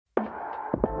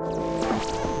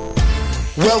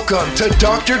Welcome to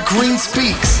Dr. Green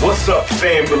Speaks. What's up,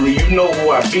 family? You know who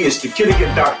I be. It's the Kinetic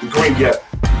and Dr. Green. Yeah,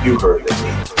 you heard of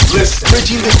me. Listen.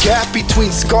 Bridging the gap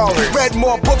between scholars. Read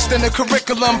more books than the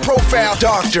curriculum profile.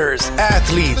 Doctors,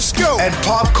 athletes, and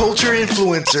pop culture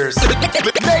influencers.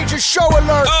 Major show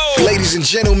alert. Oh. Ladies and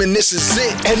gentlemen, this is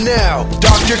it. And now,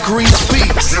 Dr. Green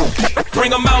Speaks. Bring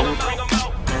them out.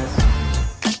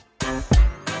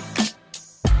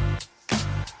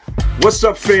 What's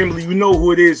up, family? You know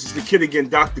who it is. It's the kid again,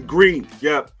 Dr. Green.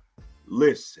 Yep.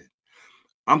 Listen,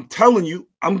 I'm telling you,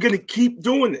 I'm going to keep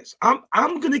doing this. I'm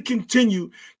going to continue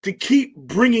to keep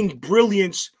bringing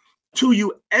brilliance to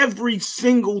you every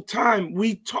single time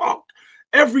we talk.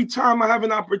 Every time I have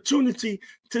an opportunity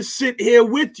to sit here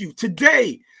with you.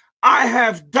 Today, I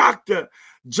have Dr.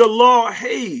 Jalaal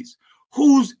Hayes,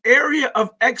 whose area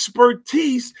of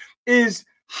expertise is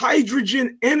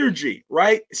hydrogen energy,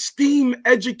 right? STEAM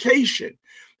education.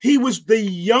 He was the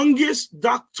youngest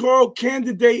doctoral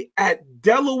candidate at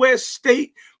Delaware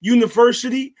State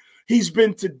University. He's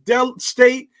been to Del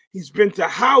State. He's been to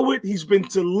Howard. He's been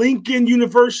to Lincoln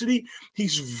University.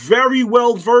 He's very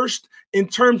well versed in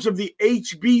terms of the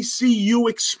HBCU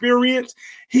experience.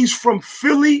 He's from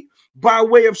Philly by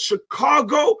way of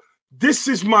Chicago. This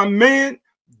is my man,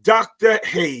 Dr.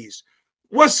 Hayes.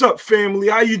 What's up, family?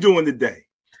 How you doing today?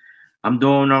 I'm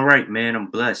doing all right, man. I'm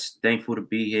blessed. Thankful to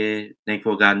be here.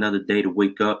 Thankful I got another day to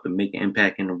wake up and make an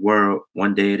impact in the world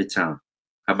one day at a time.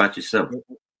 How about yourself?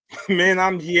 Man,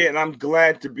 I'm here and I'm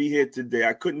glad to be here today.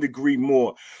 I couldn't agree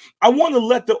more. I want to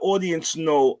let the audience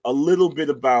know a little bit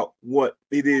about what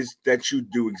it is that you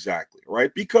do exactly,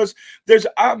 right? Because there's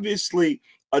obviously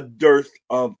a dearth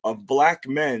of Black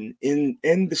men in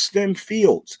the STEM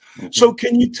fields. Mm-hmm. So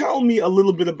can you tell me a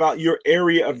little bit about your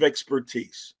area of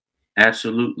expertise?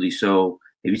 Absolutely. So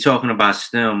if you're talking about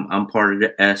STEM, I'm part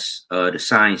of the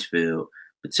science field,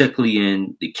 particularly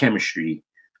in the chemistry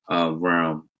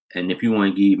realm. And if you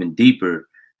want to get even deeper,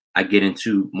 I get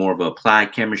into more of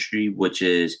applied chemistry, which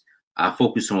is I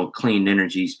focus on clean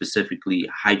energy, specifically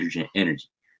hydrogen energy.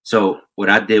 So what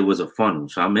I did was a funnel.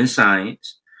 So I'm in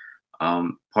science,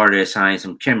 part of that science,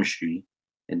 I'm chemistry.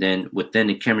 And then within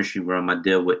the chemistry realm, I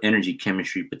deal with energy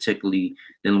chemistry, particularly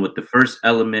dealing with the first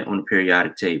element on the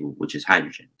periodic table, which is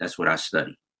hydrogen. That's what I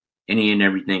study. Any and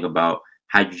everything about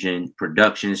hydrogen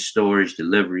production, storage,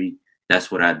 delivery.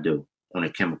 That's what I do on the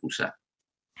chemical side.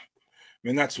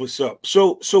 Man, that's what's up.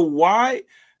 So why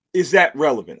is that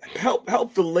relevant?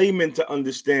 Help the layman to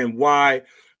understand why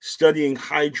studying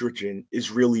hydrogen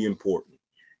is really important.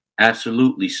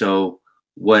 Absolutely. So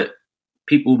what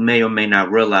people may or may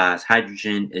not realize,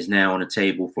 hydrogen is now on the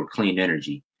table for clean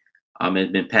energy.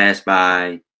 It's been passed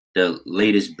by the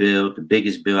latest bill, the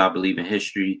biggest bill, I believe, in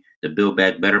history, the Build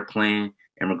Back Better plan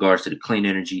in regards to the clean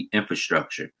energy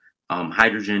infrastructure.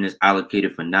 Hydrogen is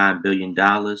allocated for $9 billion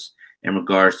in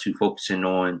regards to focusing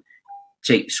on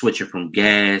switching from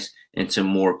gas into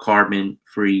more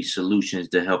carbon-free solutions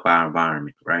to help our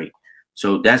environment, right?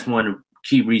 So that's one of the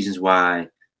key reasons why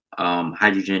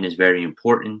hydrogen is very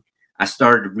important. I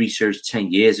started research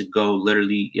 10 years ago,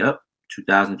 literally,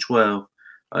 2012,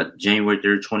 January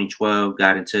 3rd, 2012,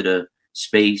 got into the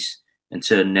space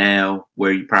until now,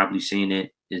 where you're probably seeing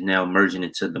it is now merging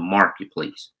into the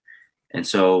marketplace. And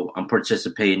so I'm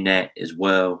participating in that as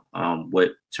well,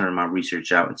 with turning my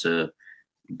research out into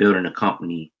building a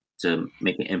company to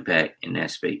make an impact in that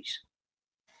space.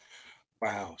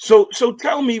 Wow. So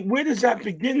tell me, where does that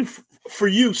begin for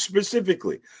you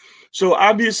specifically? So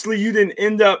obviously you didn't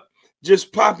end up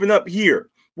just popping up here.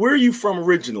 Where are you from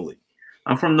originally?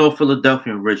 I'm from North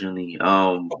Philadelphia originally.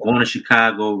 Born in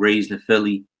Chicago, raised in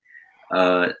Philly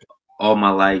all my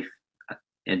life.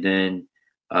 And then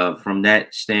from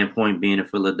that standpoint, being in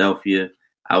Philadelphia,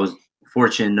 I was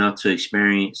fortunate enough to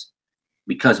experience,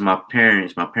 because my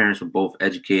parents were both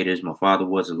educators. My father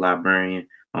was a librarian.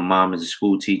 My mom is a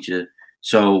school teacher.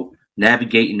 So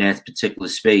navigating that particular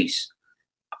space,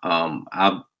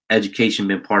 education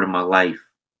been part of my life,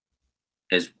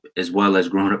 as well as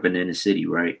growing up in the inner city,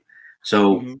 right?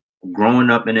 So growing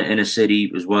up in the inner city,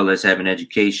 as well as having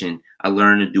education, I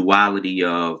learned the duality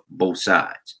of both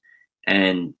sides.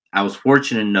 And I was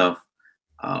fortunate enough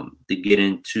to get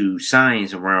into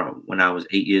science around when I was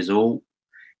 8 years old.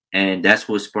 And that's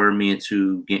what spurred me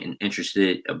into getting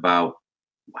interested about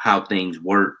how things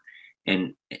work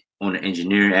and on the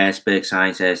engineering aspect,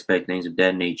 science aspect, things of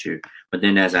that nature. But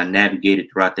then as I navigated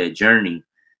throughout that journey,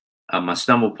 I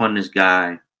stumbled upon this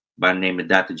guy by the name of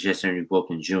Dr. Jesse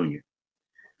Wilkins Jr.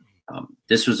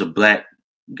 This was a Black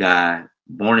guy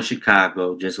born in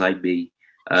Chicago, just like B.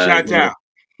 Chi-town.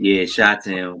 Yeah,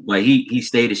 Chi-town. But he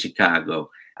stayed in Chicago.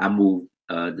 I moved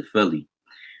to Philly.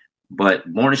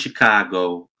 But born in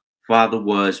Chicago, father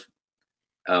was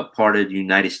part of the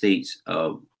United States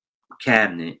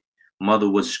cabinet. Mother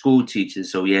was a school teacher,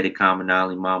 so he had a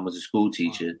commonality. Mom was a school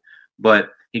teacher, but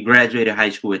he graduated high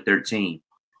school at 13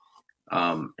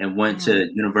 and went to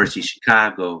University of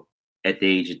Chicago at the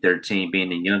age of 13, being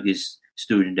the youngest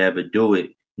student to ever do it,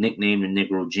 nicknamed the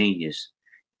Negro Genius.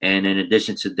 And in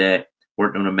addition to that,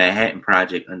 worked on a Manhattan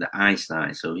Project under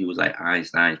Einstein. So he was like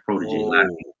Einstein's protege, a lot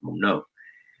of people don't know,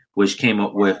 which came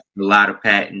up with a lot of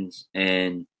patents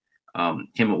and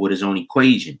came up with his own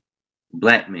equation,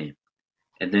 black man.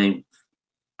 And then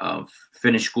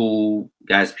finished school,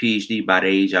 got his Ph.D. by the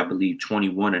age, I believe,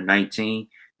 21 or 19.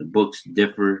 The books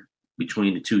differ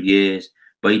between the 2 years,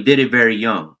 but he did it very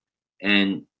young.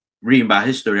 And reading about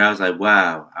his story, I was like,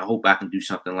 wow, I hope I can do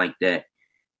something like that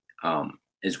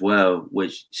as well,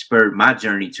 which spurred my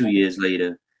journey 2 years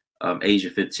later, age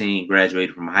of 15,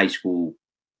 graduated from high school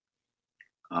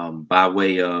by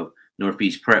way of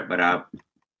Northeast Prep, but I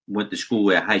went to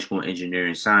school at High School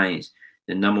Engineering Science,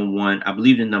 the number one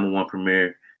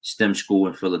premier STEM school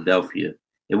in Philadelphia.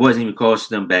 It wasn't even called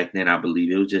STEM back then, I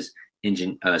believe. It was just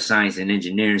science and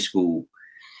engineering school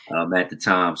at the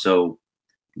time. So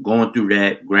going through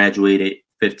that, graduated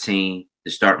 15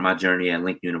 to start my journey at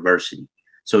Lincoln University.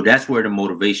 So that's where the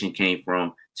motivation came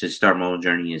from to start my own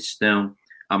journey in STEM.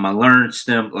 I learned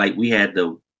STEM I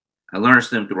learned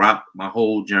STEM throughout my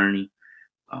whole journey.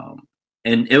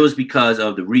 And it was because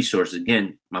of the resources.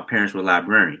 Again, my parents were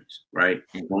librarians, right?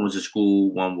 One was a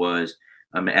school, one was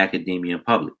an academia and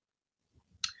public.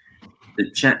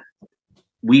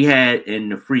 We had in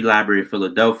the Free Library of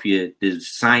Philadelphia, the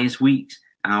science weeks.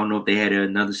 I don't know if they had it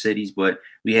in other cities, but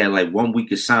we had like 1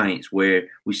 week of science where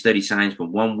we studied science for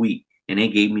 1 week. And they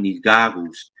gave me these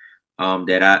goggles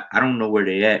that I don't know where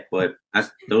they're at, but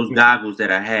those goggles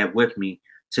that I have with me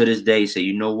to this day say,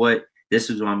 you know what? This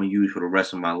is what I'm going to use for the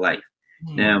rest of my life.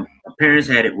 Now, my parents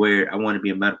had it where I was going to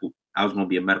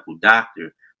be a medical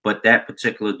doctor, but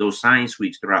those science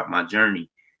weeks throughout my journey,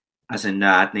 I said,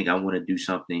 nah, I think I want to do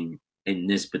something in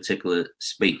this particular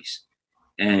space.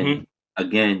 And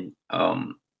again,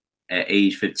 at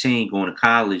age 15, going to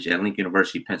college at Lincoln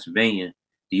University, Pennsylvania,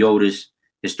 the oldest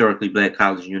historically black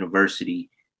college and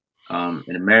university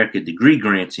in America, degree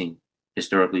granting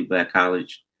historically black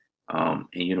college and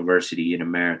university in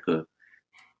America.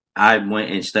 I went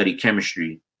and studied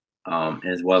chemistry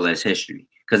as well as history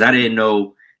because I didn't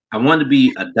know. I wanted to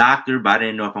be a doctor, but I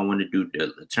didn't know if I wanted to do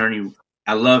the attorney.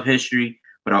 I love history,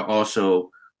 but I also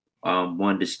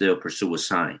wanted to still pursue a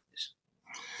science.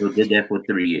 So did that for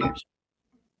 3 years.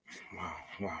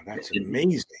 Wow, that's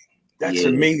amazing. That's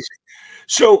amazing.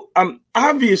 So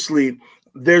obviously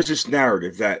there's this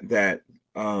narrative that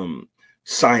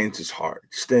science is hard,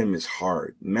 STEM is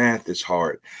hard, math is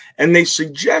hard. And they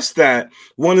suggest that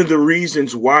one of the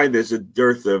reasons why there's a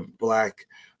dearth of black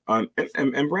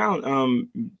and brown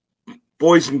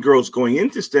boys and girls going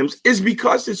into STEMs is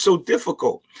because it's so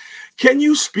difficult. Can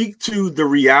you speak to the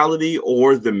reality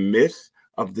or the myth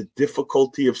of the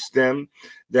difficulty of STEM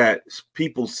that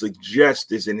people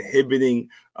suggest is inhibiting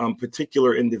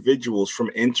particular individuals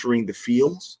from entering the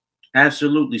fields?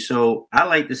 Absolutely. So I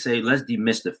like to say, let's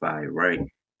demystify it, right?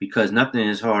 Because nothing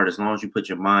is hard. As long as you put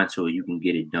your mind to it, you can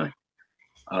get it done.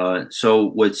 So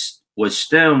what's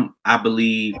STEM, I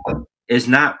believe, is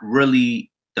not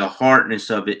really the hardness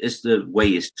of it. It's the way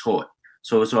it's taught.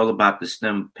 So it's all about the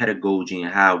STEM pedagogy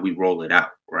and how we roll it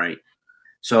out, right?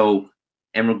 So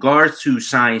in regards to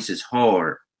science is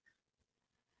hard,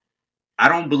 I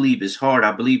don't believe it's hard.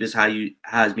 I believe it's how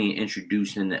it's being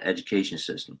introduced in the education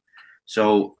system.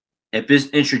 So if it's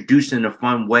introduced in a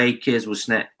fun way, kids will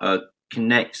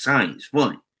connect science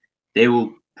fun. They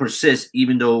will persist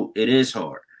even though it is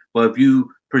hard. But if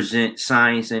you present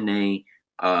science in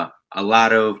a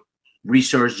lot of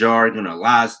research jargon,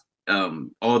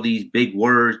 all these big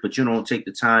words, but you don't take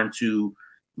the time to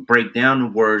break down the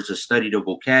words or study the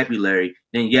vocabulary,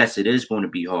 then yes, it is going to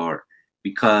be hard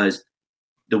because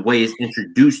the way it's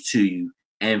introduced to you,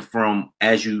 and from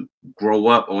as you grow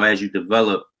up or as you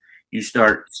develop, you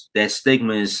start that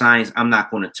stigma in science. I'm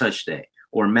not going to touch that,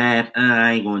 or math.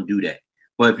 I ain't going to do that.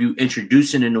 But if you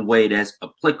introduce it in a way that's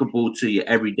applicable to your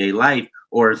everyday life,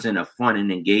 or it's in a fun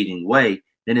and engaging way,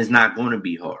 then it's not going to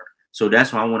be hard. So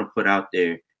that's what I want to put out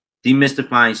there.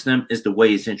 Demystifying STEM is the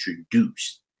way it's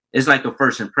introduced. It's like a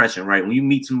first impression, right? When you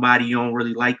meet somebody, you don't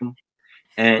really like them.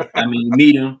 And I mean, you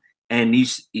meet them and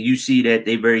you see that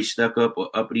they very stuck up or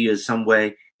uppity or some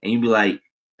way. And you be like,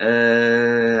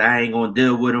 I ain't going to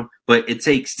deal with them. But it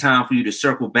takes time for you to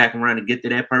circle back around and get to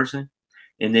that person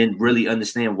and then really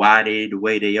understand why they're the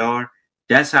way they are.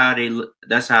 that's how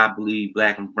I believe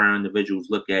Black and brown individuals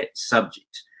look at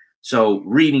subjects. So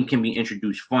reading can be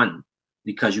introduced fun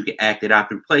because you can act it out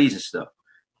through plays and stuff.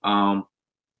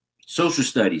 Social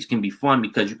studies can be fun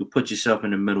because you can put yourself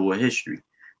in the middle of history.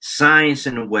 Science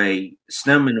in a way,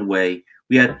 STEM in a way,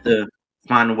 we have to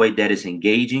find a way that is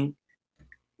engaging,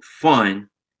 fun,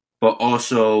 but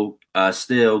also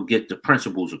still get the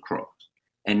principles across.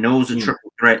 And those are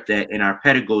triple threat that in our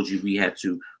pedagogy we have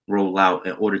to roll out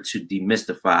in order to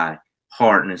demystify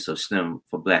hardness of STEM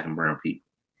for Black and brown people.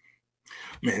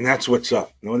 Man, that's what's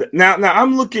up. Now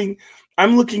I'm looking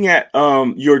at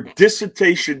your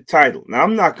dissertation title. Now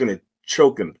I'm not going to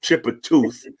chip a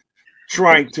tooth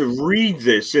trying to read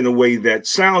this in a way that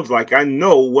sounds like I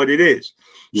know what it is.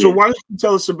 Yeah. So why don't you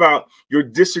tell us about your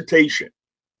dissertation?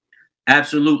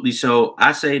 Absolutely. So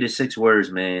I say the 6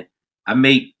 words, man. I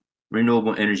make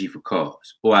renewable energy for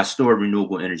cause, or I store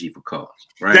renewable energy for cause.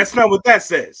 Right? That's not what that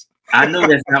says. I know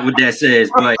that's not what that says,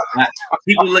 but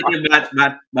people look at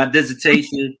my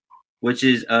dissertation, which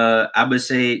is I would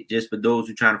say, just for those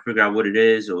who are trying to figure out what it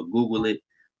is or Google it,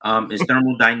 it's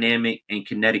thermodynamic and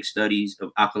kinetic studies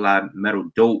of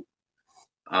alkali-metal dope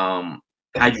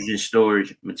hydrogen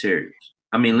storage materials.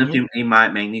 I mean, lithium,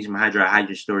 amide-magnesium hydride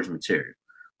hydrogen storage material.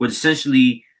 But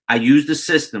essentially, I use the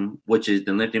system, which is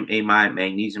the lithium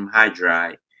amide-magnesium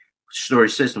hydride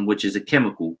storage system, which is a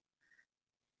chemical.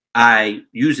 I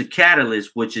use a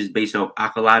catalyst, which is based off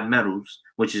alkali metals,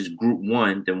 which is group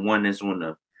 1, the one that's on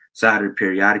the side of the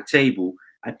periodic table.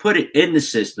 I put it in the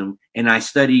system and I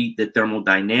study the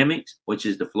thermodynamics, which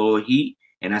is the flow of heat,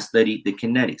 and I study the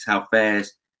kinetics, how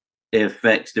fast it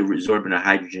affects the resorbing of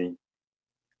hydrogen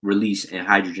release and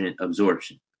hydrogen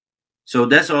absorption. So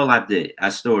that's all I did. I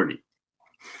stored it.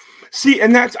 See,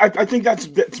 and I think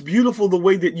that's beautiful, the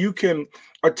way that you can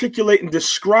articulate and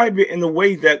describe it in a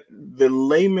way that the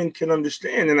layman can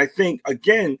understand. And I think,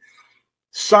 again,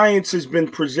 science has been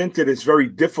presented as very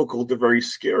difficult or very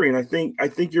scary. And I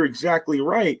think you're exactly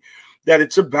right that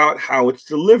it's about how it's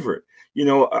delivered. You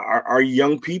know, our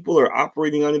young people are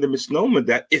operating under the misnomer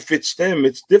that if it's STEM,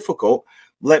 it's difficult.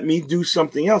 Let me do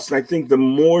something else. And I think the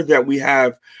more that we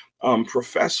have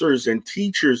professors and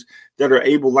teachers that are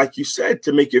able, like you said,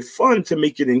 to make it fun, to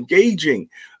make it engaging,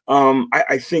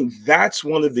 I think that's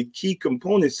one of the key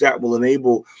components that will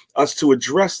enable us to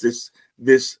address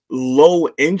this low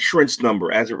entrance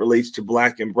number as it relates to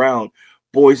Black and brown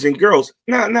boys and girls.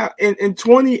 Now in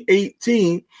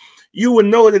 2018, you were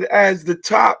noted as the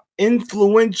top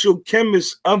influential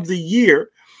chemist of the year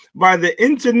by the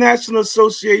International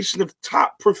Association of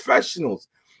Top Professionals.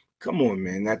 Come on,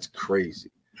 man, that's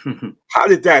crazy. How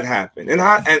did that happen?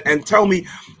 And tell me,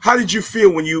 how did you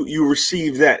feel when you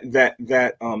received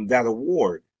that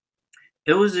award?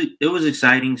 It was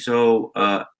exciting. So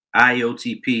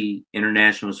IOTP,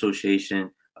 International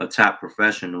Association of Top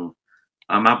Professionals,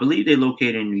 I believe they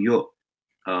located in New York.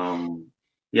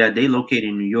 They located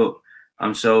in New York.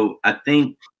 So I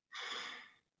think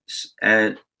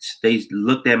they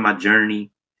looked at my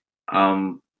journey.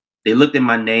 They looked at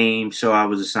my name, so I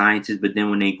was a scientist. But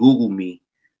then when they Googled me,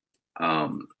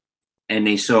 and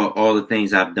they saw all the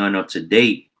things I've done up to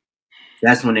date,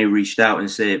 that's when they reached out and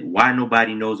said, "Why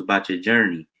nobody knows about your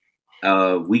journey?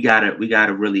 We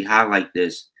gotta really highlight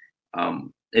this.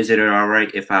 Is it all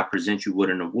right if I present you with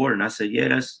an award?" And I said,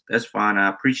 "Yeah, that's fine. I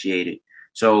appreciate it."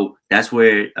 So that's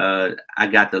where I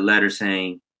got the letter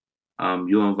saying,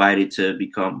 "You're invited to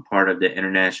become part of the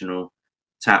International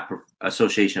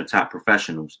Association of Top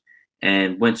Professionals,"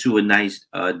 and went to a nice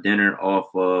dinner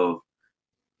off of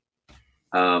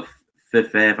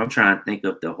Fifth Ave. I'm trying to think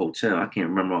of the hotel. I can't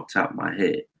remember off the top of my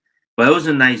head, but it was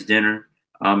a nice dinner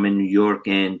in New York,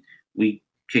 and we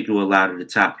kicked with a lot of the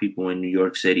top people in New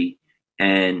York City,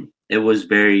 and it was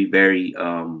very, very,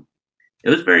 it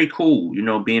was very cool, you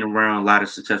know, being around a lot of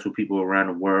successful people around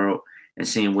the world and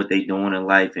seeing what they're doing in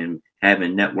life and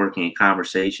having networking and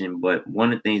conversation. But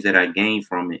one of the things that I gained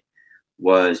from it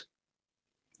was,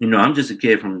 you know, I'm just a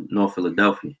kid from North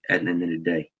Philadelphia at the end of the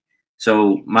day.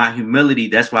 So my humility,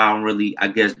 that's why I don't really, I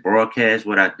guess, broadcast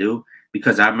what I do,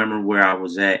 because I remember where I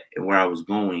was at and where I was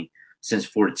going since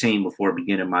 14 before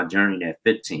beginning my journey at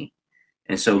 15.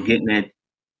 And so getting that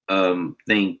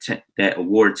that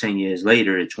award 10 years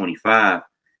later at 25,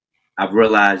 I've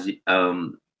realized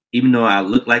even though I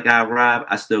look like I arrived,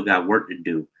 I still got work to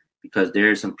do, because there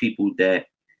are some people that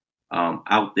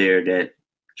out there that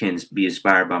can be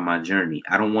inspired by my journey.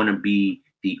 I don't want to be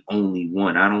the only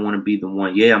one. I don't want to be the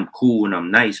one. Yeah, I'm cool and I'm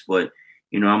nice, but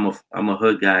you know, I'm a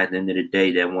hood guy at the end of the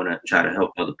day that want to try to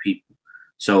help other people.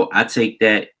 So I take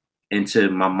that into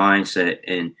my mindset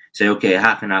and say, okay,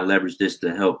 how can I leverage this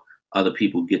to help other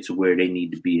people get to where they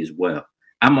need to be as well?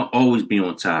 I'm gonna always be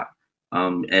on top,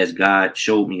 as God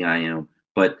showed me I am.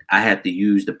 But I have to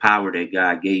use the power that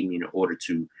God gave me in order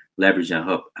to leverage and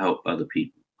help other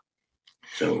people.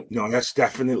 So no, that's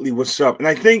definitely what's up. And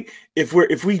I think if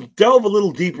we delve a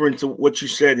little deeper into what you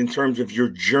said in terms of your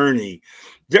journey,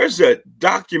 there's a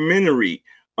documentary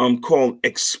called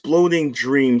Exploding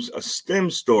Dreams, a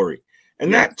STEM story.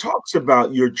 And that talks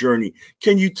about your journey.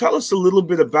 Can you tell us a little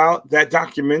bit about that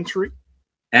documentary?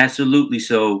 Absolutely.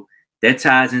 So that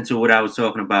ties into what I was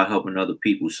talking about, helping other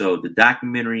people. So the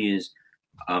documentary is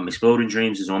Exploding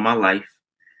Dreams is on my life,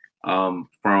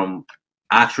 from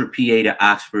Oxford, PA to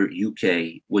Oxford,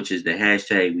 UK, which is the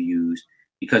hashtag we use.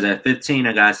 Because at 15,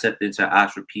 I got accepted into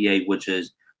Oxford, PA, which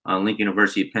is Lincoln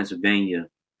University of Pennsylvania,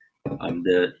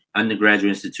 the undergraduate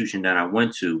institution that I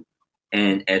went to.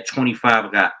 And at 25,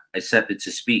 I got accepted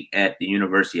to speak at the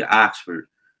University of Oxford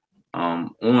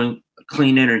on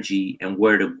clean energy and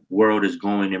where the world is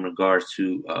going in regards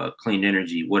to clean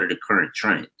energy. What are the current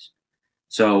trends?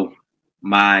 So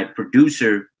my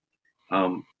producer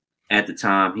at the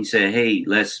time, he said, "Hey,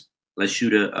 let's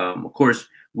shoot a." Of course,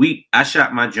 I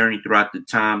shot my journey throughout the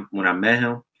time when I met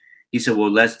him. He said, "Well,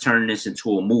 let's turn this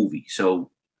into a movie." So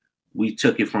we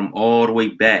took it from all the way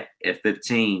back at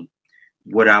 15,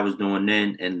 what I was doing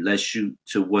then, and let's shoot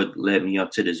to what led me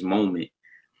up to this moment,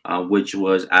 which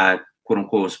was I quote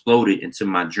unquote exploded into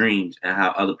my dreams and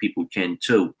how other people can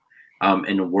too,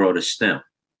 in the world of STEM.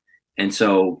 And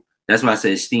so that's why I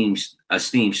said a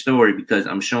STEAM story, because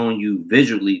I'm showing you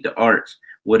visually the arts,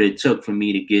 what it took for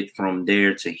me to get from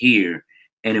there to here.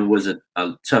 And it was a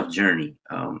tough journey.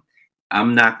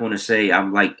 I'm not going to say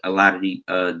I'm like a lot of the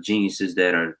geniuses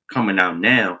that are coming out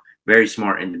now, very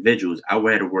smart individuals. I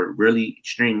had to work really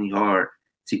extremely hard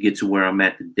to get to where I'm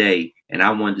at today. And I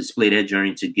want to display that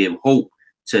journey to give hope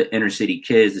to inner city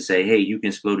kids to say, hey, you can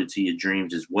explode it to your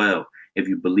dreams as well if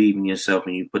you believe in yourself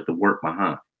and you put the work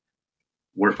behind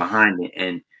it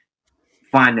and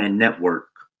find that network.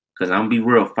 Because I'm going to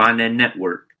be real, find that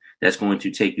network that's going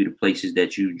to take you to places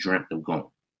that you dreamt of going.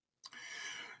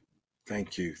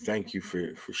 Thank you. Thank you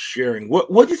for sharing. What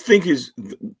do you think is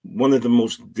one of the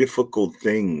most difficult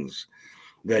things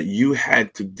that you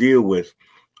had to deal with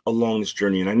along this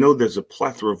journey? And I know there's a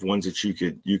plethora of ones that you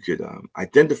could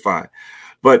identify,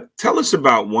 but tell us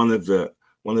about one of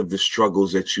the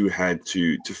struggles that you had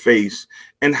to face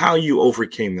and how you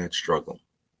overcame that struggle.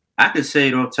 I could say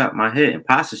it off the top of my head,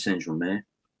 imposter syndrome, man.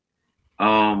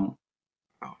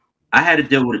 I had to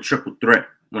deal with a triple threat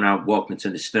when I walked into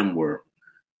the STEM world.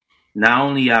 Not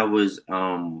only I was,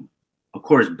 of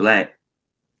course, Black.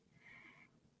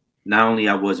 Not only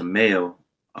I was a male,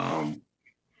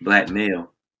 Black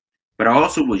male, but I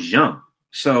also was young.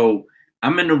 So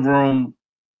I'm in the room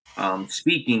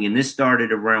speaking, and this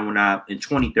started around in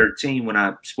 2013 when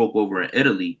I spoke over in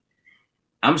Italy.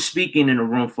 I'm speaking in a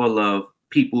room full of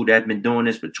people that have been doing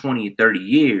this for 20 and 30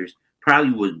 years,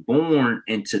 probably was born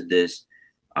into this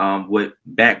with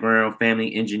background,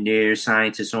 family engineers,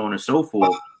 scientists, so on and so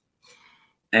forth.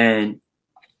 And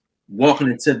walking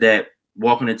into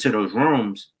those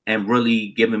rooms and really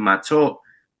giving my talk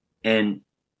and,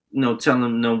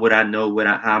 telling them what I know,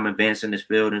 how I'm advancing this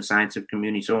field in scientific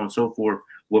community, so on and so forth,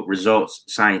 what results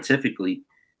scientifically.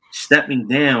 Stepping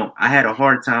down, I had a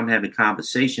hard time having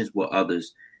conversations with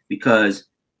others because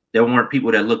there weren't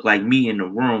people that looked like me in the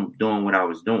room doing what I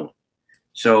was doing.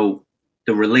 So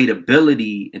the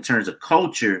relatability in terms of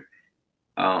culture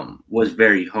was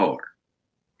very hard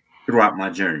throughout my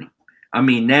journey. I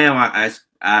mean, now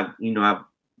I've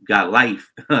got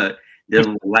life,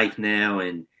 dealing with life now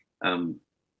and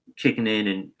kicking in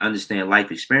and understand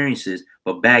life experiences.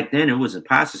 But back then it was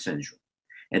imposter syndrome.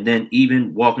 And then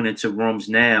even walking into rooms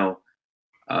now,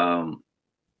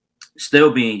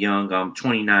 still being young, I'm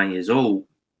 29 years old.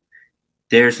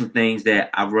 There's some things that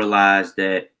I realized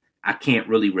that I can't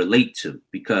really relate to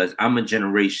because I'm a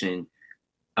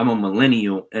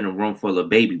millennial in a room full of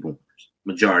baby boomers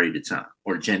majority of the time,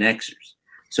 or Gen Xers.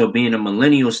 So being a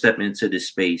millennial stepping into this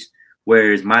space,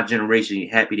 whereas my generation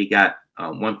happy they got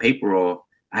one paper off,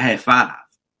 I had 5.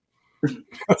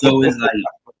 So it's like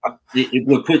it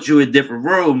would put you in different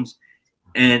rooms,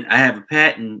 and I have a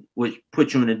patent which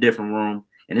puts you in a different room,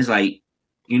 and it's like,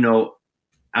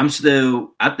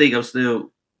 I think I'm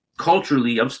still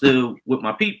culturally, I'm still with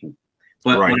my people,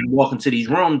 but right. When I walk into these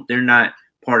rooms, they're not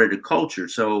part of the culture.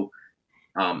 So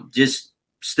just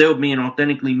still being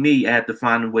authentically me, I have to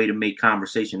find a way to make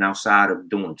conversation outside of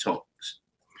doing talks.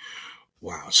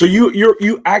 Wow. So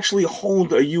you actually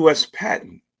hold a U.S.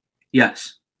 patent?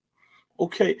 Yes.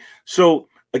 Okay. So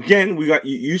again, we got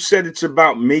you said it's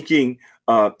about making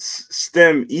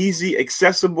STEM easy,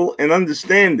 accessible, and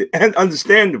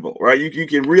understandable, right? You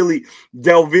can really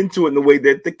delve into it in the way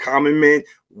that the common man.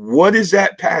 What is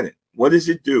that pattern? What does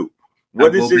it do?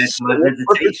 What is it? What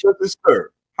purpose does it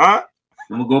serve? Huh?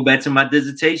 I'm gonna go back to my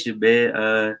dissertation,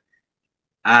 man.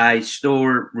 I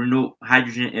store renewable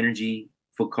hydrogen energy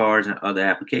for cars and other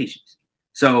applications.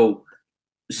 So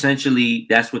essentially,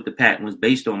 that's what the patent was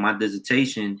based on. My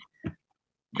dissertation,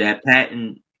 that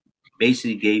patent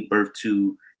basically gave birth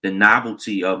to the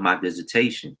novelty of my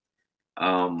dissertation.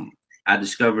 I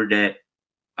discovered that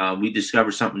we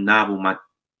discovered something novel.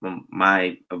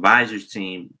 My advisors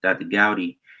team, Dr.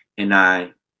 Gowdy, and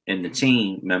I, and the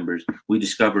team members, we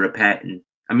discovered a patent.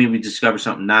 We discovered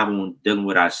something novel in dealing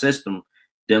with our system,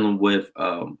 dealing with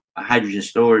a hydrogen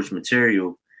storage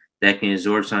material that can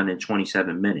absorb something in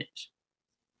 27 minutes.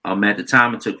 At the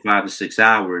time, it took 5 to 6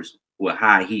 hours with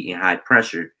high heat and high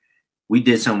pressure. We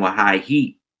did something with high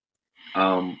heat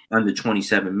under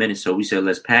 27 minutes. So we said,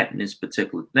 let's patent this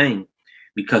particular thing,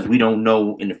 because we don't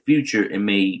know in the future, it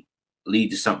may lead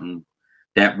to something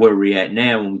that where we're at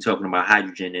now when we're talking about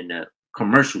hydrogen in the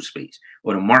commercial space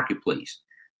or the marketplace.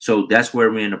 So that's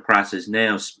where we're in the process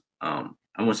now. I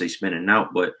won't say spinning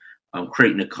out, but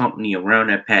creating a company around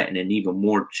that patent, and even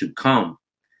more to come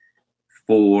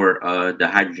for the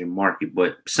hydrogen market.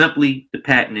 But simply, the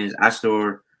patent is I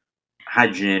store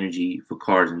hydrogen energy for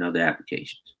cars and other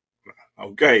applications.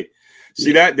 Okay.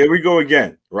 See that? There we go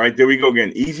again, right? There we go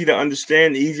again. Easy to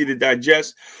understand, easy to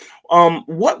digest.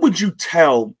 What would you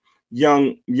tell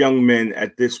young men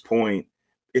at this point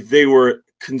if they were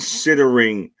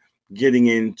considering getting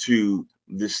into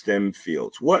the STEM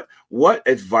fields? What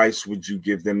advice would you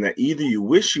give them that either you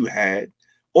wish you had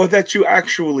or that you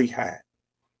actually had?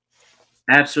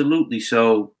 Absolutely.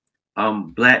 So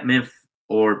Black men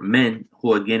or men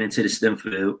who are getting into the STEM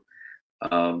field,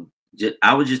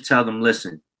 I would just tell them,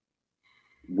 listen,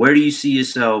 where do you see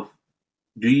yourself?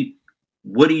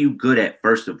 What are you good at,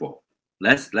 first of all?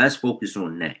 Let's focus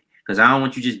on that. Because I don't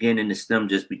want you just getting into STEM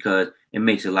just because it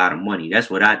makes a lot of money. That's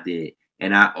what I did.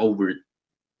 And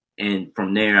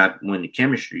from there, I went to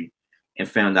chemistry and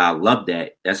found out I loved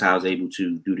that. That's how I was able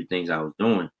to do the things I was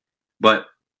doing. But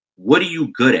what are you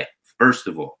good at, first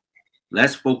of all?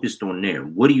 Let's focus on there.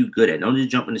 What are you good at? Don't just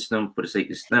jump into STEM for the sake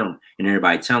of STEM and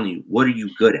everybody telling you, what are you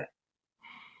good at?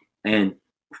 And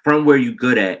from where you're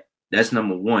good at, that's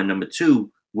number one. Number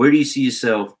two, where do you see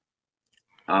yourself?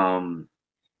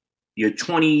 You're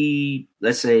 20,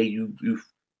 let's say you're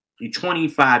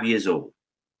 25 years old,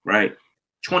 right?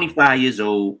 25 years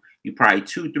old, you're probably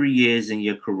 2-3 years in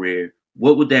your career.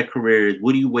 What would that career is?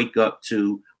 What do you wake up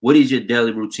to? What is your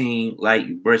daily routine like?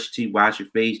 You brush your teeth, wash your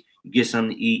face, you get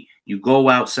something to eat, you go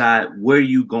outside. Where are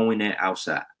you going at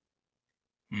outside?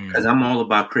 Because I'm all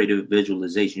about creative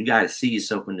visualization. You got to see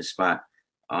yourself in the spot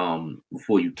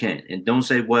before you can. And don't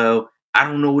say, well, I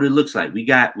don't know what it looks like.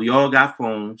 We all got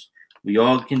phones. We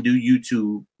all can do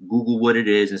YouTube, Google what it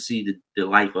is, and see the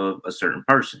life of a certain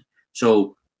person.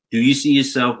 So do you see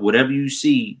yourself, whatever you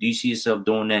see, do you see yourself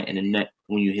doing that in the net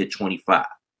when you hit 25?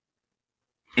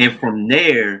 And from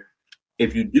there,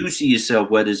 if you do see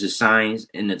yourself, whether it's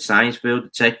in the science field, the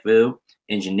tech field,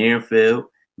 engineering field,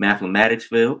 mathematics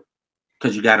field,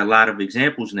 because you got a lot of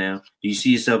examples now, do you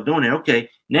see yourself doing it? Okay,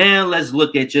 now let's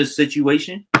look at your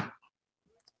situation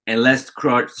and let's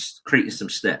create some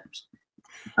steps.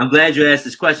 I'm glad you asked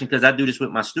this question because I do this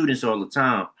with my students all the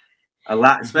time. A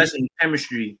lot, especially in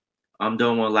chemistry, I'm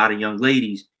doing with a lot of young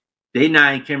ladies. They're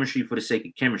not in chemistry for the sake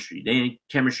of chemistry. They're in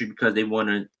chemistry because they want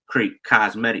to create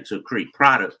cosmetics or create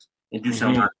products and do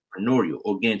something entrepreneurial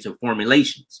or get into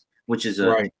formulations, which is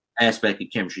an aspect of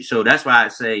chemistry. So that's why I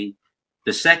say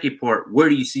the second part, what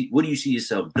do you see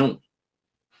yourself doing?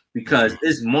 Because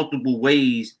there's multiple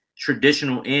ways,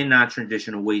 traditional and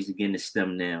non-traditional ways to get into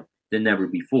STEM now than never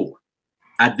before.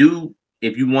 I do,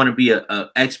 if you want to be an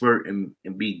expert and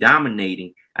be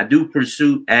dominating, I do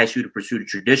ask you to pursue the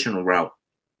traditional route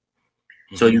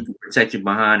so you can protect your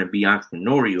behind and be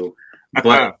entrepreneurial.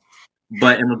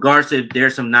 But in regards to,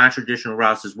 there's some non-traditional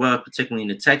routes as well, particularly in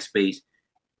the tech space.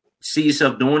 See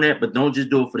yourself doing that, but don't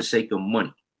just do it for the sake of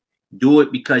money. Do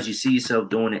it because you see yourself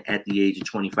doing it at the age of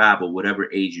 25 or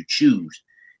whatever age you choose.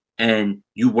 And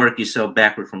you work yourself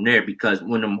backward from there, because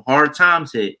when them hard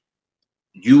times hit,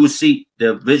 you will see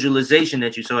the visualization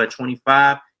that you saw at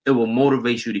 25. It will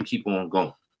motivate you to keep on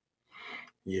going.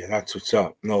 Yeah, that's what's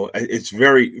up. No, it's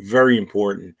very, very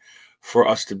important for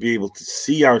us to be able to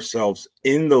see ourselves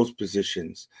in those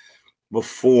positions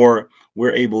before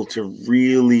we're able to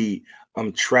really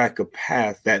track a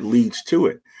path that leads to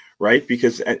it, right?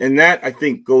 Because, and that I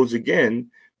think goes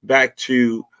again back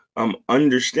to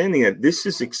understanding that this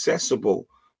is accessible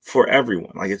for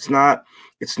everyone. Like it's not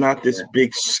this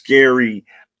big scary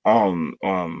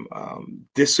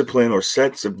discipline or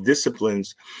sets of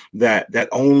disciplines that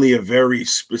only a very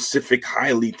specific,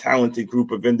 highly talented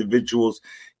group of individuals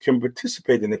can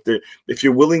participate in. If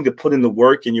you're willing to put in the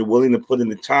work and you're willing to put in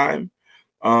the time,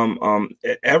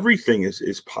 everything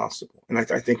is possible. And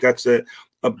I think that's a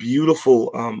beautiful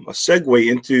a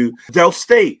segue into Del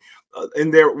State.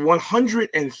 In their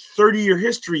 130-year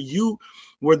history, you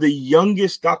were the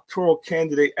youngest doctoral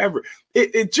candidate ever.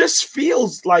 It just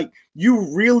feels like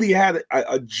you really had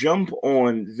a jump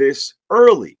on this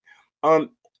early.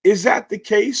 Is that the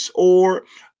case, or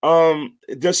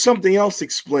does something else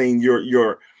explain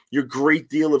your great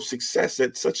deal of success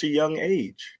at such a young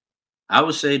age? I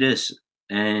would say this,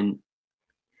 and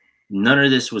none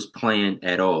of this was planned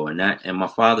at all. And my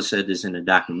father said this in the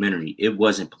documentary. It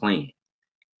wasn't planned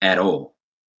at all.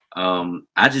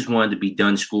 I just wanted to be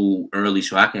done school early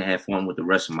so I can have fun with the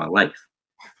rest of my life.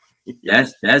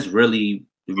 That's really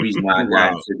the reason why I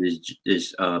got into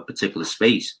this particular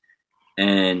space.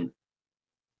 And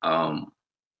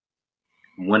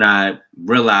when I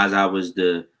realized I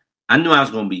knew I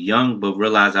was going to be young, but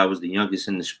realized I was the youngest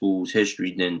in the school's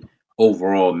history than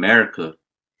overall America.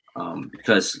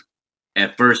 Because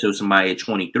at first it was somebody at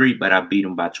 23, but I beat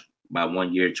him by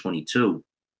 1 year at 22.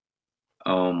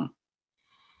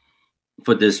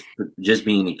 For this, just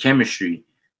being in chemistry,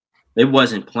 it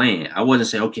wasn't planned. I wasn't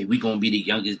saying, okay, we're going to be the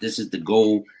youngest. This is the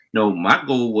goal. No, my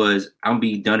goal was I'm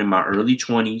be done in my early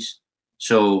 20s.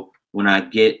 So when I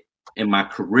get in my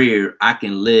career, I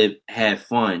can live, have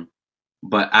fun,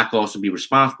 but I can also be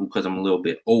responsible because I'm a little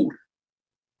bit older.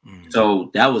 Mm-hmm.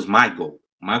 So that was my goal.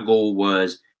 My goal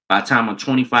was by the time I'm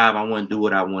 25, I want to do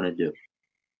what I want to do.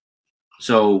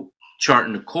 So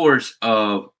charting the course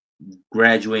of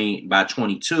graduating by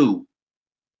 22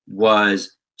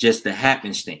 was just the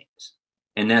happenstance.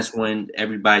 And that's when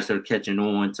everybody started catching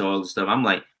on to all the stuff. I'm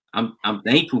like, I'm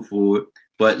thankful for it,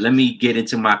 but let me get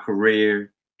into my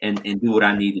career and do what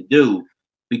I need to do,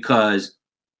 because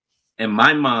in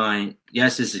my mind,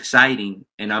 yes, it's exciting,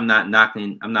 and I'm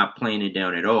not playing it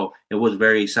down at all. It was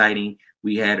very exciting.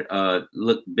 We had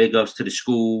big ups to the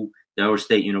school, Delaware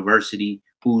State University,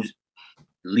 who's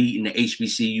leading the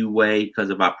HBCU way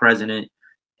because of our president,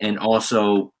 and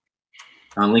also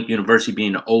Lincoln University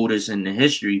being the oldest in the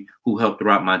history, who helped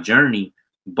throughout my journey.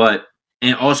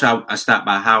 And also I stopped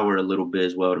by Howard a little bit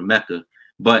as well, to Mecca.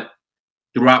 But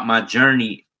throughout my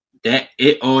journey, that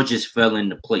it all just fell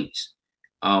into place.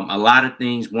 A lot of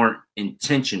things weren't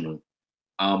intentional,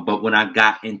 but when I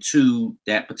got into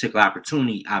that particular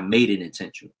opportunity, I made it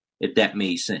intentional, if that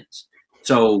made sense.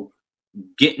 So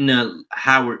getting to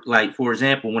Howard, like, for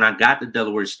example, when I got to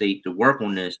Delaware State to work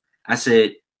on this, I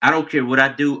said, I don't care what I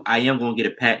do, I am going to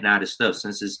get a patent out of stuff,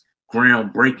 since it's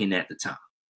groundbreaking at the time,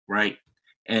 right?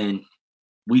 And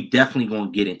we definitely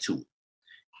going to get into it.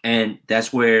 And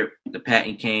that's where the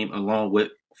patent came, along with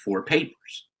 4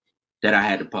 papers that I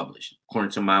had to publish,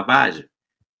 according to my advisor.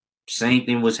 Same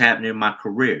thing was happening in my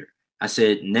career. I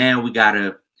said, now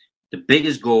the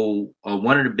biggest goal, or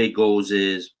one of the big goals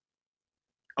is,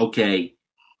 okay,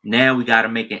 now we got to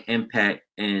make an impact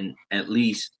in at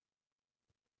least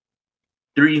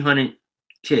 300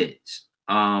 kids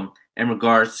in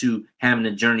regards to having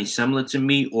a journey similar to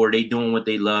me, or they doing what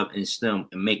they love in STEM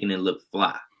and making it look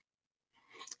fly.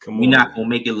 We're not going to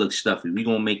make it look stuffy. We're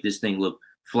going to make this thing look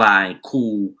fly and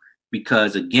cool,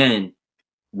 because, again,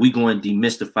 we're going to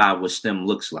demystify what STEM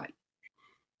looks like.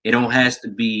 It don't has to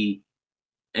be,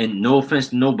 and no offense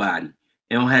to nobody,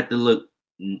 it don't have to look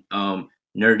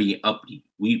nerdy and uppity.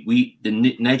 We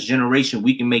the next generation,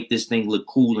 we can make this thing look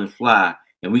cool and fly,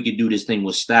 and we can do this thing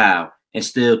with style and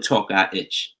still talk our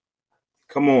itch.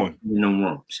 Come on. In them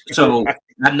rooms. So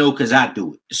I know, because I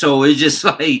do it. So it's just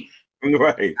like,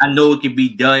 right. I know it can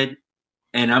be done.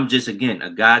 And I'm just, again,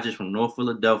 a guy just from North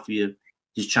Philadelphia,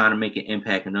 just trying to make an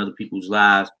impact in other people's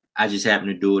lives. I just happen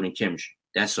to do it in chemistry.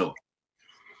 That's all.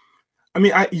 I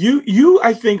mean,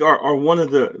 I think are one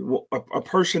of a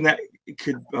person that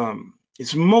could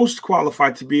is most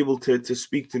qualified to be able to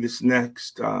speak to this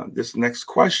next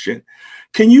question.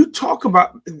 Can you talk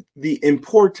about the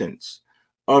importance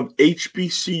of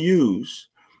HBCUs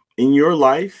in your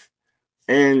life,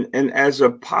 and as a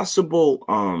possible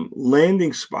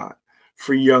landing spot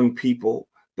for young people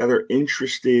that are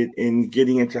interested in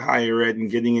getting into higher ed and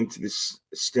getting into this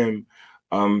STEM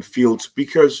fields?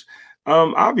 Because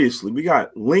obviously we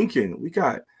got Lincoln, we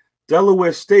got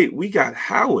Delaware State, we got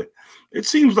Howard. It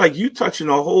seems like you touching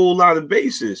a whole lot of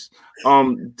bases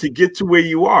to get to where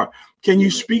you are. Can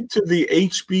you speak to the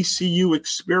HBCU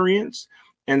experience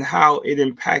and how it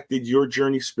impacted your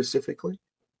journey specifically?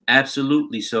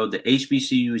 Absolutely. So the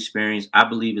HBCU experience, I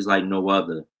believe, is like no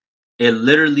other. It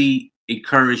literally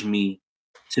encouraged me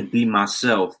to be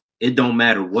myself. It don't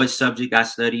matter what subject I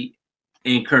study.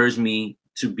 It encouraged me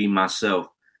to be myself.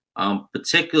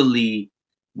 Particularly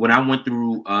when I went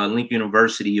through Lincoln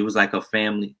University, it was like a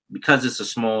family, because it's a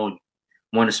small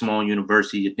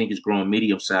university. I think it's growing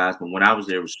medium size, but when I was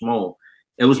there, it was small.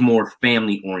 It was more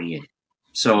family oriented.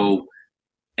 So,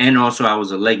 and also I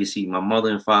was a legacy. My mother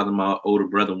and father, my older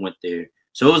brother went there.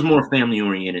 So it was more family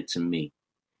oriented to me,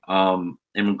 in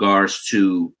regards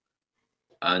to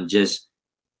just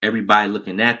everybody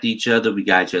looking after each other. We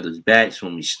got each other's backs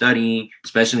when we studying,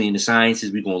 especially in the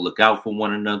sciences. We're going to look out for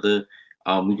one another.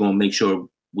 We're going to make sure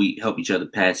we help each other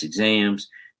pass exams,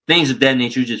 things of that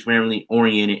nature, just family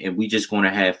oriented. And we just going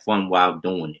to have fun while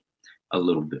doing it a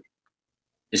little bit.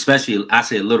 Especially, I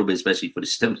say a little bit, especially for the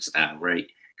STEM side, right?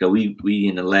 Because we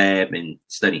in the lab and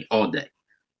studying all day.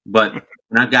 But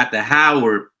when I got to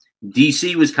Howard,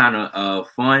 DC was kind of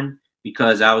fun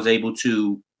because I was able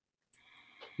to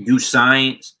do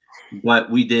science, but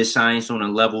we did science on a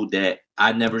level that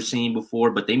I'd never seen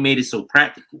before. But they made it so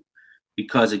practical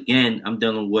because, again, I'm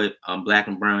dealing with Black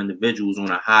and brown individuals on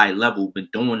a high level, been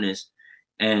doing this,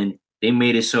 and they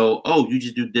made it so, oh, you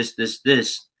just do this, this,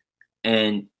 this,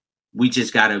 and we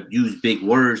just got to use big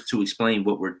words to explain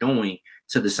what we're doing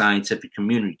to the scientific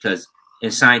community, because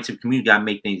in scientific community, you got to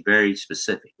make things very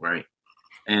specific, right?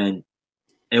 And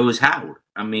it was Howard.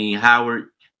 I mean, Howard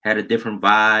had a different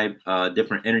vibe,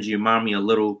 different energy. Reminded me a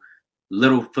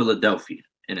little Philadelphia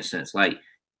in a sense. Like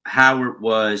Howard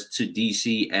was to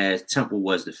DC as Temple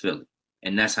was to Philly.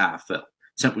 And that's how I felt.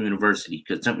 Temple University,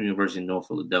 because Temple University in North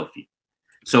Philadelphia.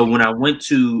 So when I went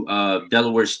to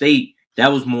Delaware State,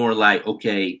 that was more like,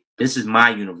 okay, this is my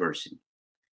university.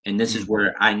 And this is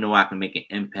where I know I can make an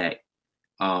impact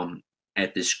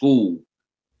at this school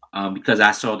because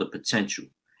I saw the potential.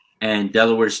 And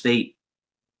Delaware State,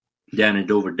 down in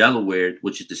Dover, Delaware,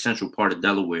 which is the central part of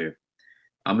Delaware,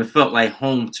 it felt like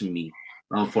home to me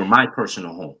for my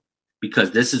personal home,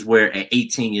 because this is where at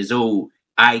 18 years old,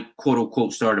 I quote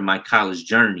unquote started my college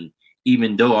journey,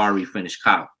 even though I already finished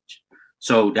college.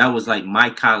 So that was like my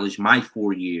college, my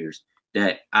 4 years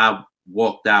that I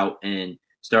walked out and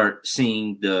start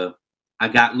seeing I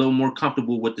got a little more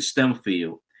comfortable with the STEM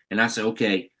field. And I said,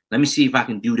 okay, let me see if I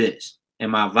can do this.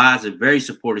 And my advisor, very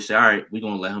supportive, said, all right, we're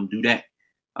going to let him do that.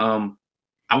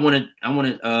 I want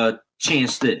to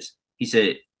chance this. He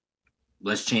said,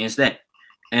 let's chance that.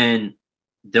 And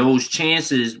those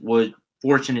chances were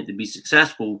fortunate to be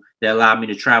successful that allowed me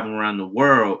to travel around the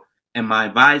world. And my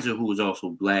advisor, who was also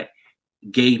Black,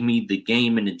 gave me the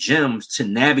game and the gems to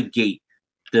navigate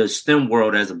the STEM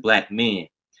world as a Black man.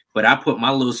 But I put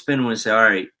my little spin on it and said, all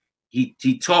right,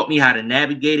 he taught me how to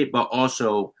navigate it, but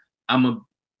also I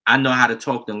know how to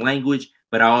talk the language,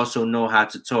 but I also know how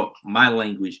to talk my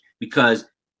language, because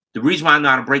the reason why I know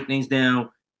how to break things down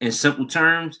in simple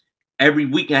terms, every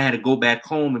week I had to go back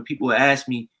home and people would ask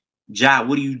me, Ja,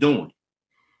 what are you doing?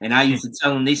 And I used to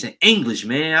tell them, they said, English,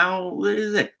 man. What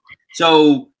is it?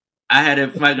 So I had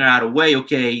to figure out a way,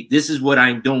 okay, this is what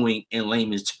I'm doing in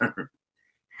layman's terms.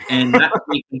 And not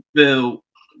make them feel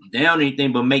down or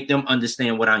anything, but make them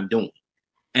understand what I'm doing.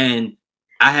 And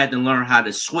I had to learn how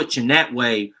to switch in that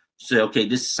way. Say, okay,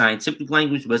 this is scientific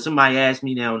language, but somebody asked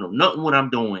me, now I don't know nothing what I'm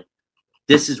doing.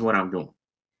 This is what I'm doing.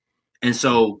 And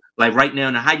so, like right now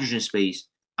in the hydrogen space,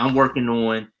 I'm working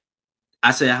on,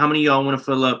 I said, how many of y'all want to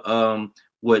fill up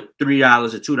with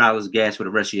 $3 or $2 gas for the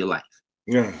rest of your life?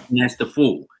 Yeah. And that's the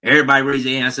full. Everybody raise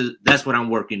their hand. I said, that's what I'm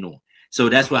working on. So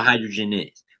that's what hydrogen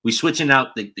is. We're switching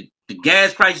out the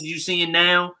gas prices you're seeing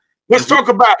now. Let's talk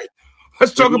about it.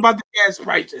 Let's talk about the gas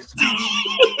prices.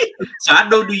 So I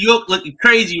know New York looking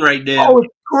crazy right now. Oh,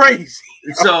 it's crazy.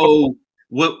 So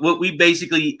what we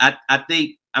basically, I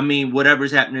think, I mean,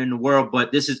 whatever's happening in the world,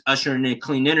 but this is ushering in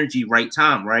clean energy right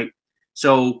time, right?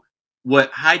 So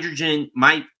what hydrogen,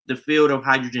 the field of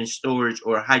hydrogen storage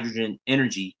or hydrogen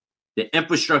energy, the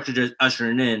infrastructure that's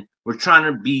ushering in, we're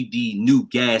trying to be the new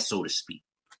gas, so to speak,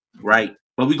 right?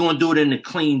 But we're going to do it in a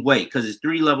clean way because it's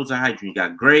 3 levels of hydrogen. You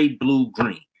got gray, blue,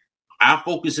 green. Our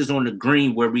focus is on the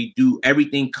green where we do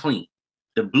everything clean.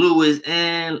 The blue is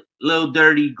a little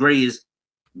dirty. Gray is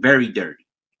very dirty.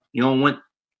 You don't want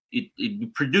it. You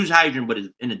produce hydrogen, but it's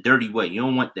in a dirty way. You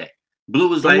don't want that.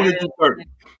 Blue is like dirty.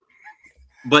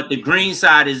 But the green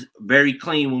side is very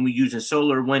clean when we're using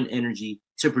solar wind energy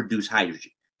to produce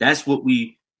hydrogen. That's what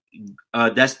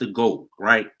that's the goal,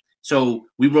 right? So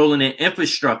we rolling in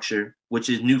infrastructure, which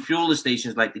is new fueling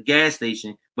stations like the gas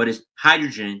station, but it's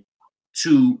hydrogen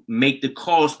to make the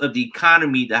cost of the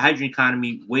economy, the hydrogen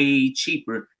economy, way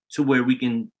cheaper to where we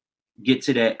can get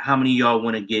to that. How many of y'all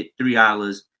want to get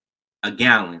 $3 a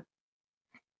gallon?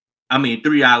 I mean,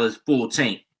 $3 full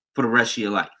tank for the rest of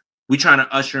your life. We're trying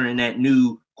to usher in that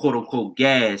new quote unquote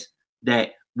gas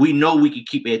that we know we could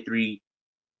keep at $3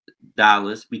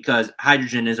 because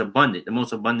hydrogen is abundant, the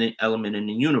most abundant element in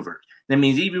the universe. That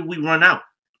means even if we run out,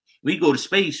 we go to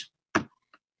space,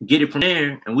 get it from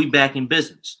there, and we back in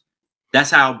business.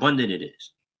 That's how abundant it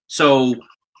is. So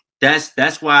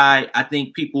that's why I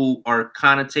think people are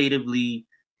connotatively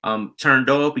turned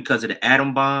off because of the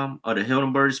atom bomb or the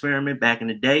Hindenburg experiment back in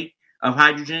the day of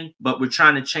hydrogen. But we're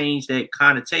trying to change that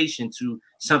connotation to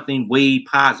something way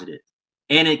positive.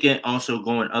 And it can also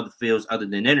go in other fields other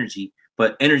than energy.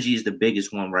 But energy is the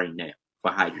biggest one right now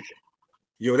for hydrogen.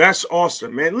 Yo, that's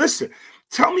awesome, man. Listen,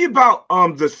 tell me about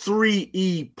the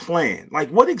 3E plan. Like,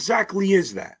 what exactly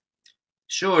is that?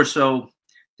 Sure. So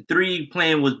the 3E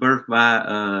plan was birthed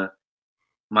by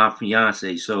my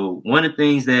fiance. So one of the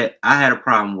things that I had a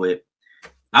problem with,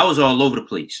 I was all over the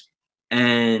place.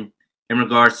 And in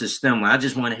regards to STEM, I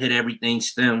just want to hit everything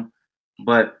STEM.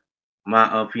 But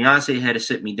my fiance had to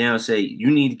sit me down and say,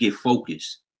 you need to get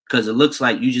focused because it looks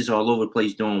like you just all over the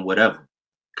place doing whatever.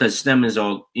 Because STEM is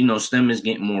all, STEM is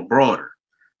getting more broader.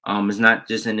 It's not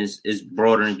just it's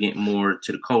broader and getting more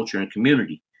to the culture and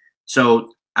community.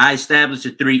 So I established a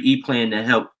 3E plan to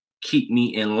help keep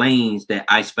me in lanes that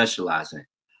I specialize in.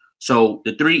 So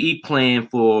the 3E plan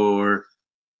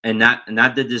and I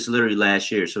did this literally last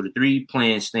year. So the 3E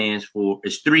plan stands for,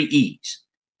 it's 3 E's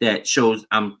that shows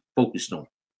I'm focused on.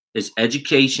 It's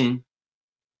education,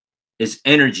 it's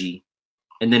energy,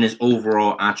 and then it's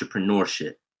overall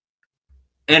entrepreneurship.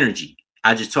 Energy,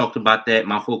 I just talked about that.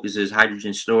 My focus is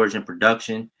hydrogen storage and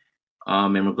production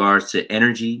in regards to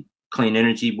energy, clean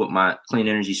energy, with my clean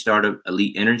energy startup,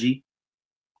 Elyte Energy.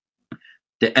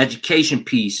 The education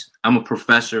piece, I'm a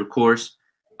professor, of course.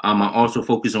 I also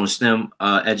focus on STEM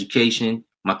education.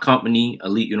 My company,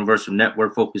 Elyte Universal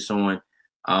Network, focus on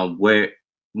where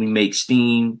we make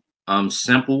STEAM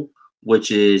simple,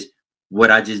 which is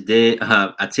what I just did.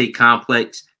 I take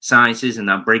complex sciences and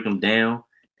I break them down.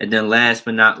 And then last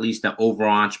but not least, the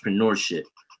overall entrepreneurship.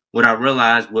 What I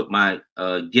realized with my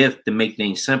gift to make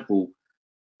things simple,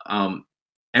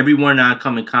 everyone I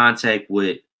come in contact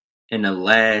with in the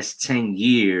last 10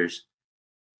 years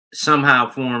somehow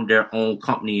formed their own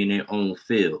company in their own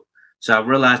field. So I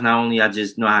realized not only I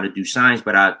just know how to do science,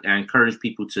 but I encourage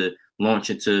people to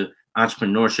launch into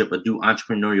entrepreneurship or do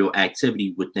entrepreneurial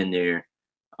activity within their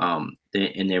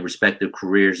in their respective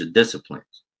careers or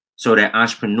disciplines. So that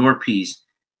entrepreneur piece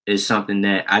is something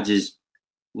that I just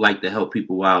like to help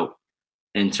people out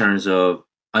in terms of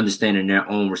understanding their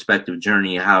own respective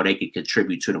journey and how they can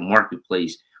contribute to the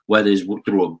marketplace, whether it's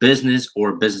through a business or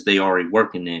a business they already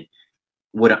working in,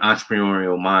 with an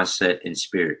entrepreneurial mindset and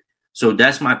spirit. So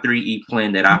that's my 3E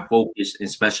plan that I focus and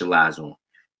specialize on.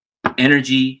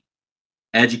 Energy,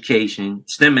 education,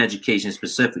 STEM education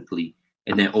specifically,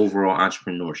 and then overall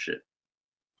entrepreneurship.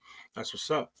 That's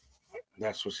what's up.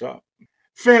 That's what's up.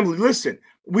 Family, listen,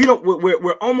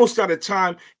 we're almost out of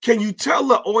time. Can you tell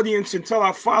the audience and tell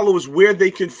our followers where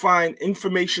they can find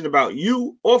information about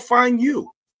you or find you?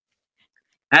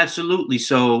 Absolutely.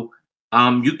 So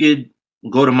you could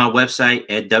go to my website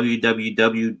at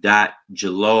www.Jalaal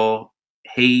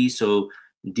Hayes, so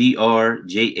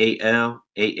DRJALAAL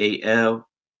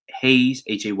Hayes,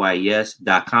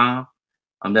 HAYES.com.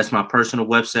 That's my personal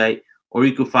website. Or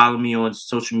you can follow me on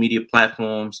social media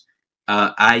platforms.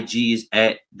 IG is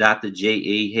at Dr.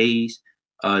 J.A. Hayes.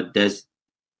 That's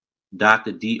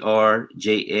Dr. DRJAHAYES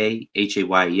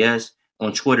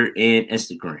on Twitter and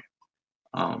Instagram.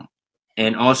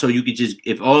 And also, you could just,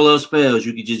 if all else fails,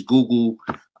 you could just Google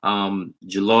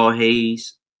Jalaal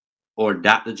Hayes or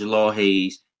Dr. Jalaal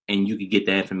Hayes, and you could get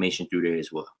that information through there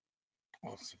as well.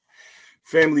 Awesome.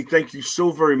 Family, thank you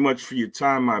so very much for your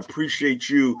time. I appreciate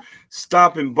you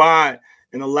stopping by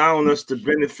and allowing us to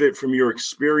benefit from your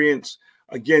experience.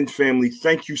 Again, family,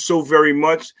 thank you so very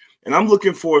much. And I'm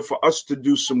looking forward for us to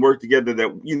do some work together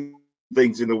that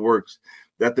things in the works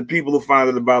that the people will find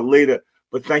out about later.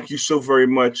 But thank you so very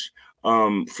much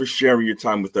for sharing your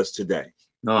time with us today.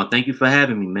 No, thank you for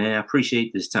having me, man. I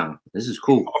appreciate this time. This is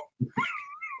cool.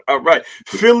 All right.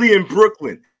 Philly and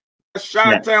Brooklyn.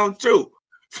 Chi-Town too.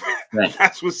 Right.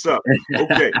 That's what's up.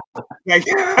 Okay. Thank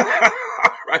you. All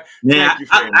right. Man, thank you,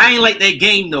 I ain't like that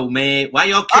game though, man. Why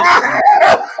y'all kidding?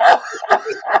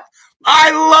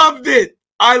 I loved it.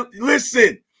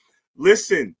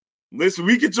 Listen.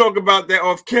 We can talk about that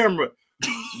off camera.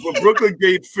 But Brooklyn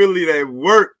gave Philly that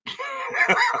work.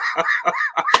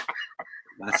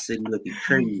 My city looking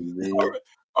crazy, man.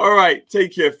 All right.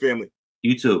 Take care, family.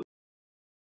 You too.